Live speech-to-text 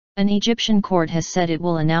An Egyptian court has said it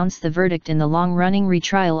will announce the verdict in the long-running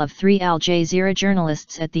retrial of 3 Al Jazeera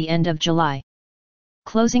journalists at the end of July.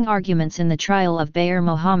 Closing arguments in the trial of Bayer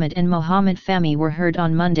Mohammed and Mohammed Fahmy were heard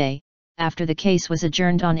on Monday, after the case was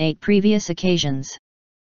adjourned on 8 previous occasions.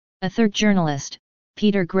 A third journalist,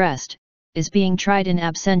 Peter Greste, is being tried in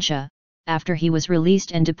absentia, after he was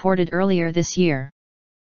released and deported earlier this year.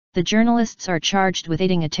 The journalists are charged with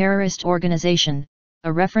aiding a terrorist organization,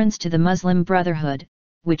 a reference to the Muslim Brotherhood,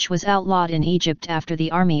 which was outlawed in Egypt after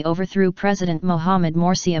the army overthrew President Mohamed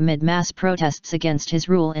Morsi amid mass protests against his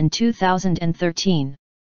rule in 2013.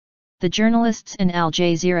 The journalists in Al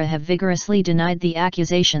Jazeera have vigorously denied the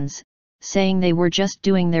accusations, saying they were just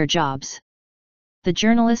doing their jobs. The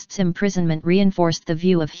journalists' imprisonment reinforced the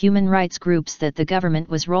view of human rights groups that the government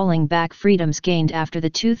was rolling back freedoms gained after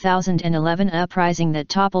the 2011 uprising that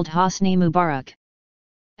toppled Hosni Mubarak.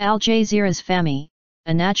 Al Jazeera's Fahmy,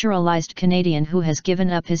 a naturalized Canadian who has given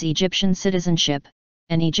up his Egyptian citizenship,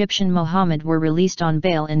 and Egyptian Mohammed were released on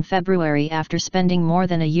bail in February after spending more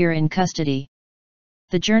than a year in custody.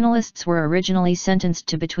 The journalists were originally sentenced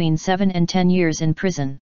to between 7 and 10 years in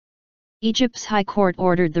prison. Egypt's High Court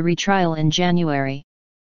ordered the retrial in January.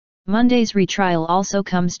 Monday's retrial also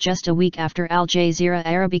comes just a week after Al Jazeera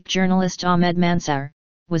Arabic journalist Ahmed Mansour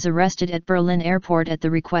was arrested at Berlin airport at the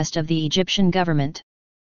request of the Egyptian government.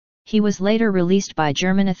 He was later released by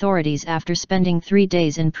German authorities after spending 3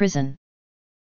 days in prison.